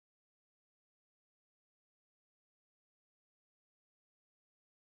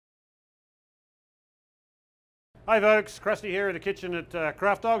Hi folks, Krusty here in the kitchen at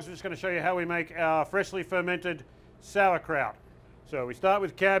Craft Dogs. I'm just going to show you how we make our freshly fermented sauerkraut. So we start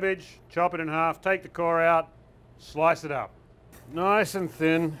with cabbage, chop it in half, take the core out, slice it up. Nice and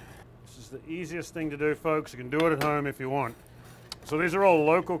thin. This is the easiest thing to do, folks. You can do it at home if you want. So these are all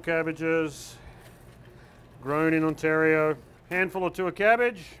local cabbages, grown in Ontario. Handful or two of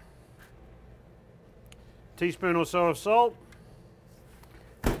cabbage, teaspoon or so of salt,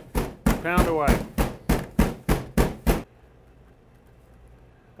 pound away.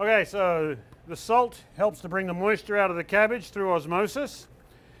 Okay, so the salt helps to bring the moisture out of the cabbage through osmosis.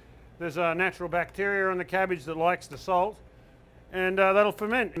 There's a natural bacteria in the cabbage that likes the salt, and that'll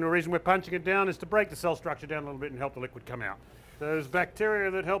ferment. And the reason we're punching it down is to break the cell structure down a little bit and help the liquid come out. Those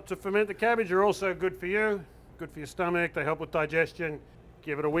bacteria that help to ferment the cabbage are also good for you, good for your stomach. They help with digestion.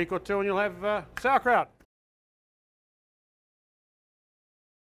 Give it a week or two and you'll have sauerkraut.